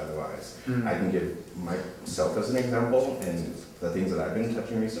addressed otherwise. I can give myself as an example, and the things that I've been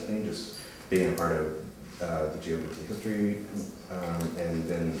touching recently, just being a part of the GLBT history, and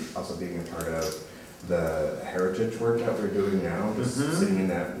then also being a part of the heritage work that we're doing now, just sitting in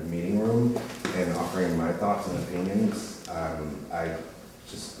that meeting room and offering my thoughts and opinions.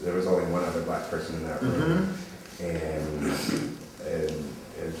 There was only one other black person in that room, and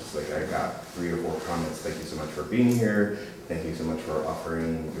it's just like, I got 3 or 4 comments. Thank you so much for being here. Thank you so much for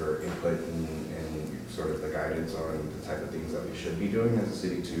offering your input and sort of the guidance on the type of things that we should be doing as a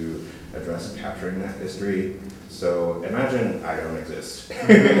city to address capturing that history. So imagine I don't exist.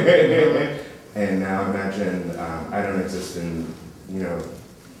 And now imagine I don't exist, and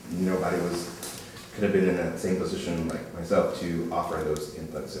nobody could have been in that same position like myself to offer those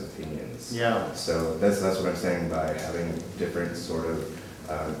inputs and opinions. Yeah. So that's what I'm saying by having different sort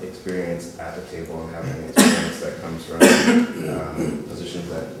of experience at the table, and having an experience that comes from positions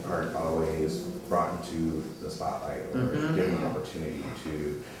that aren't always brought into the spotlight or given an opportunity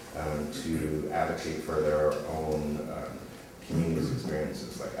to advocate for their own community's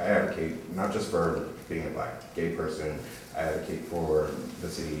experiences. Like, I advocate not just for being a black gay person, I advocate for the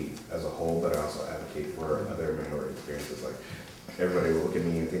city as a whole, but I also advocate for other minority experiences. Like, everybody will look at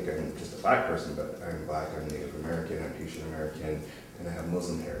me and think I'm just a black person, but I'm black, I'm Native American, I'm Haitian American, and I have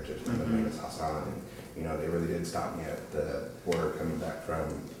Muslim heritage. My name is Hassan, and they really did stop me at the border coming back from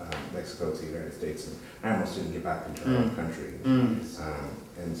Mexico to the United States, and I almost didn't get back into our own country.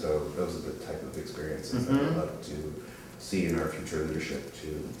 And so those are the type of experiences that I'd love to see in our future leadership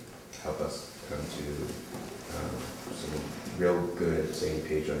to help us come to some real good, same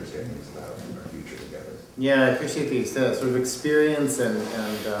page understandings about our future together. Yeah, I appreciate these sort of experience and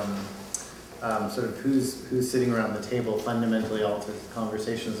sort of who's sitting around the table fundamentally alters the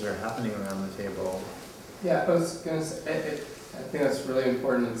conversations that are happening around the table. Yeah, I was gonna say, I think that's really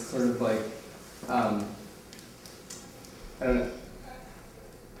important. It's sort of like, I don't know.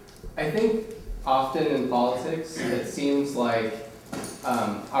 I think often in politics, it seems like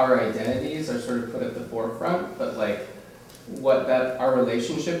our identities are sort of put at the forefront, but like our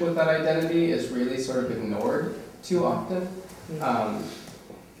relationship with that identity is really sort of ignored too often.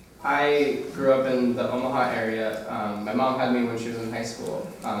 I grew up in the Omaha area. My mom had me when she was in high school,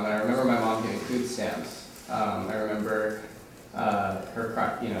 and I remember my mom getting food stamps. I remember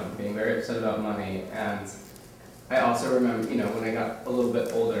her, being very upset about money, and I also remember, when I got a little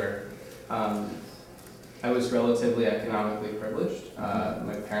bit older, I was relatively economically privileged.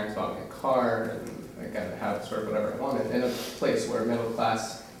 My parents bought me a car, and I got to have sort of whatever I wanted in a place where middle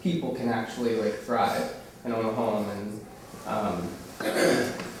class people can actually like thrive and own a home. And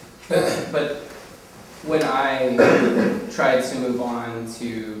but when I tried to move on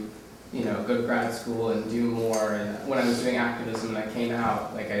to go to grad school and do more, and when I was doing activism and I came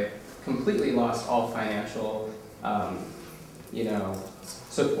out, like I completely lost all financial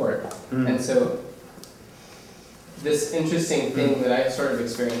support. And so this interesting thing that I sort of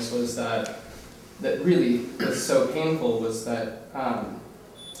experienced was that really was so painful was that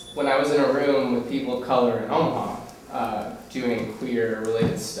when I was in a room with people of color in Omaha doing queer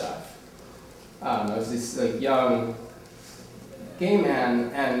related stuff, I was this like young gay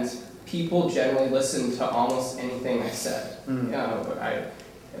man, and people generally listened to almost anything I said.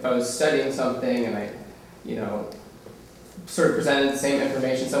 If I was studying something and I sort of presented the same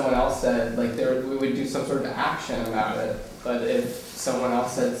information someone else said, like we would do some sort of action about it. But if someone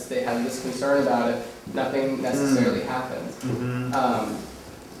else said they had this concern about it, nothing necessarily happened.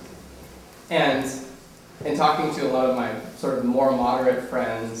 And in talking to a lot of my sort of more moderate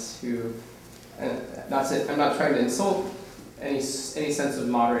friends who, I'm not trying to insult any sense of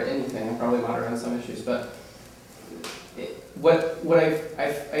moderate anything, I'm probably moderate on some issues, but what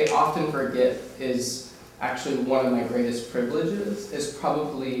I often forget is actually one of my greatest privileges is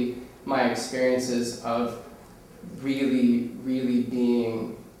probably my experiences of really, really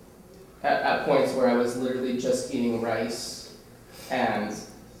being at points where I was literally just eating rice and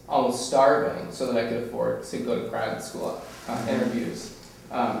almost starving so that I could afford to go to grad school interviews.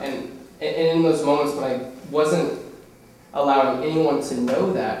 And in those moments when I wasn't allowing anyone to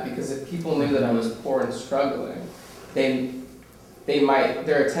know that, because if people knew that I was poor and struggling,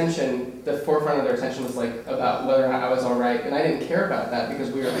 the forefront of their attention was like about whether or not I was all right, and I didn't care about that because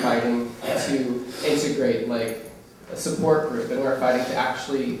we were fighting to integrate like a support group, and we were fighting to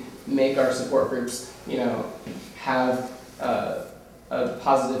actually make our support groups, have a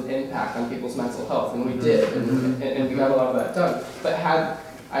positive impact on people's mental health, and we did, and we got a lot of that done. But had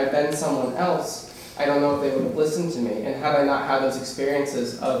I been someone else, I don't know if they would have listened to me, and had I not had those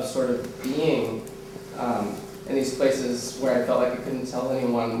experiences of sort of being in these places where I felt like I couldn't tell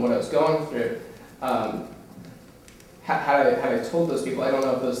anyone what I was going through, had I told those people, I don't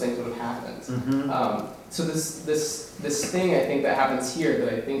know if those things would have happened. So this thing I think that happens here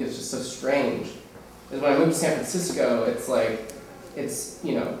that I think is just so strange is when I moved to San Francisco, it's like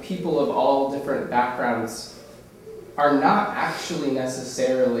people of all different backgrounds are not actually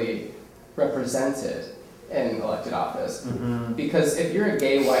necessarily represented in elected office. Because if you're a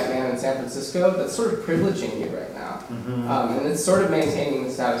gay white man in San Francisco, that's sort of privileging you right now. And it's sort of maintaining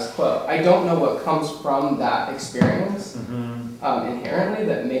the status quo. I don't know what comes from that experience inherently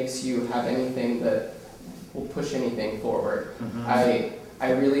that makes you have anything that will push anything forward. I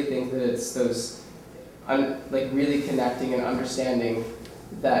really think that it's those, really connecting and understanding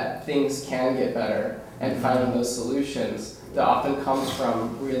that things can get better and finding those solutions that often comes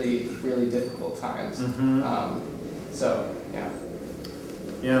from really, really difficult times. So, yeah.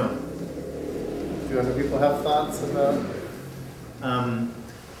 Yeah. Do other people have thoughts about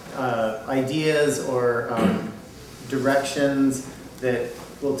ideas or directions that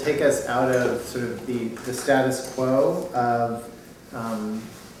will take us out of sort of the status quo of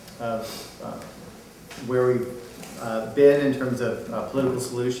where we've been in terms of political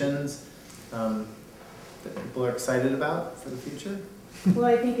solutions that people are excited about for the future? Well,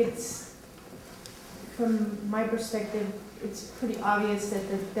 I think it's, from my perspective, it's pretty obvious that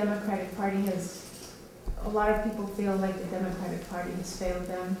the Democratic Party has, a lot of people feel like the Democratic Party has failed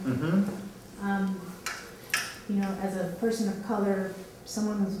them. As a person of color,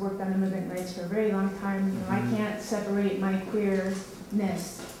 someone who's worked on immigrant rights for a very long time, I can't separate my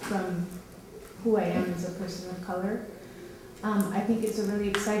queerness from who I am as a person of color. I think it's a really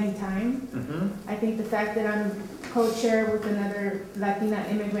exciting time. I think the fact that I'm co-chair with another Latina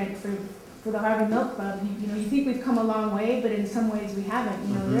immigrant for the Harvey Milk Club, you think we've come a long way, but in some ways we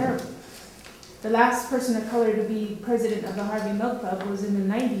haven't. They're the last person of color to be president of the Harvey Milk Club was in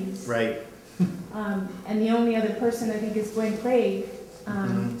the 90s. Right. And the only other person I think is Gwen Craig.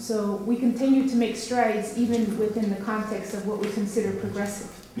 So we continue to make strides even within the context of what we consider progressive.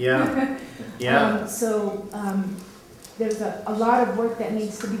 Yeah. Yeah. There's a lot of work that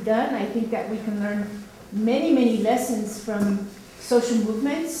needs to be done. I think that we can learn many, many lessons from social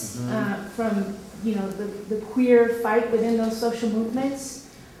movements, from the queer fight within those social movements.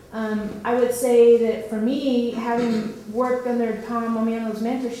 I would say that for me, having worked under Tom Omiano's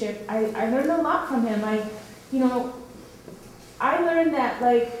mentorship, I learned a lot from him. you know, I learned that,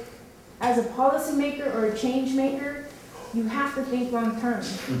 like, as a policymaker or a change maker, you have to think long term.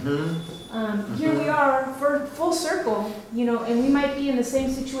 Here we are for full circle, you know, and we might be in the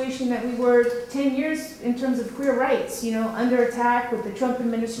same situation that we were 10 years in terms of queer rights, you know, under attack with the Trump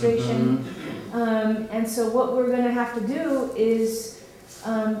administration. And so what we're going to have to do is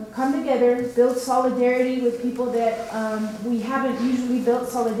come together, build solidarity with people that we haven't usually built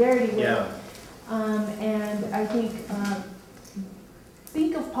solidarity with. Yeah. And I think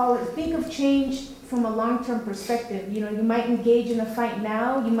think of change from a long-term perspective. You know, you might engage in a fight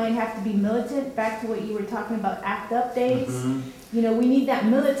now. You might have to be militant. Back to what you were talking about, ACT UP days. You know, we need that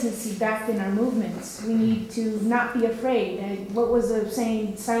militancy back in our movements. We need to not be afraid. And what was the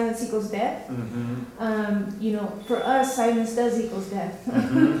saying? Silence equals death. You know, for us, silence does equals death.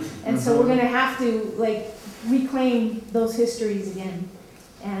 And so we're going to have to like reclaim those histories again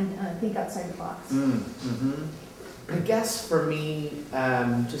and think outside the box. I guess for me,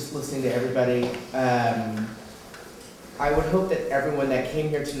 just listening to everybody, I would hope that everyone that came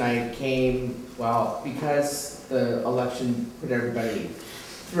here tonight came, well, because the election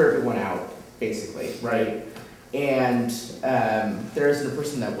threw everyone out, basically, right? And there isn't a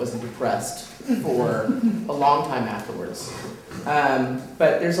person that wasn't depressed for a long time afterwards.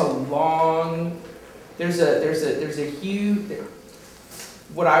 But there's a huge,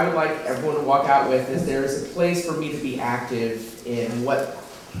 what I would like everyone to walk out with is there's a place for me to be active in what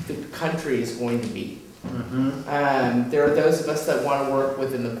the country is going to be. There are those of us that want to work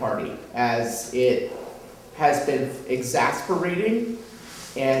within the party, as it has been exasperating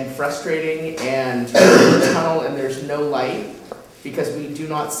and frustrating and there's a tunnel and there's no light because we do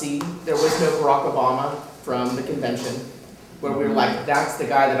not see, there was no Barack Obama from the convention where we were like, that's the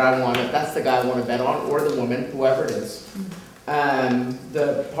guy that I want, that's the guy I want to bet on, or the woman, whoever it is.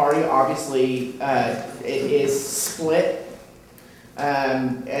 The party obviously is split,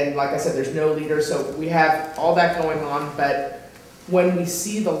 and like I said, there's no leader, so we have all that going on, but when we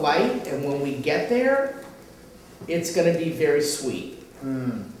see the light and when we get there, it's going to be very sweet.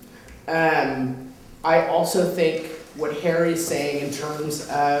 I also think what Harry's saying in terms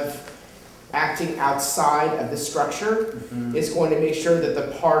of acting outside of the structure is going to make sure that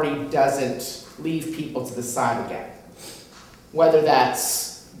the party doesn't leave people to the side again. Whether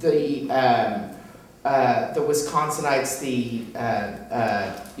that's the Wisconsinites,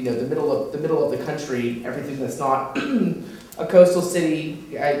 you know, the middle of the country, everything that's not a coastal city,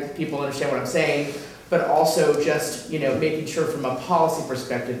 people understand what I'm saying, but also just, you know, making sure from a policy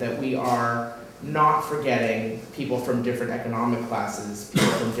perspective that we are not forgetting people from different economic classes,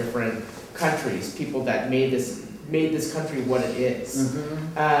 people from different countries, people that made this country what it is.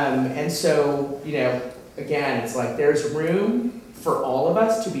 And so, you know, again, it's like there's room for all of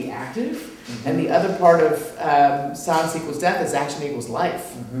us to be active, and the other part of silence equals death is action equals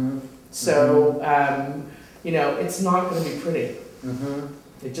life. So, you know, it's not going to be pretty.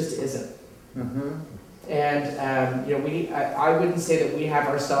 It just isn't. And, you know, I wouldn't say that we have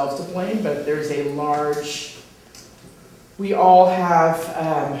ourselves to blame, but there's a large, we all have,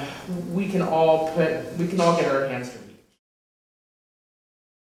 we can all get our hands dirty.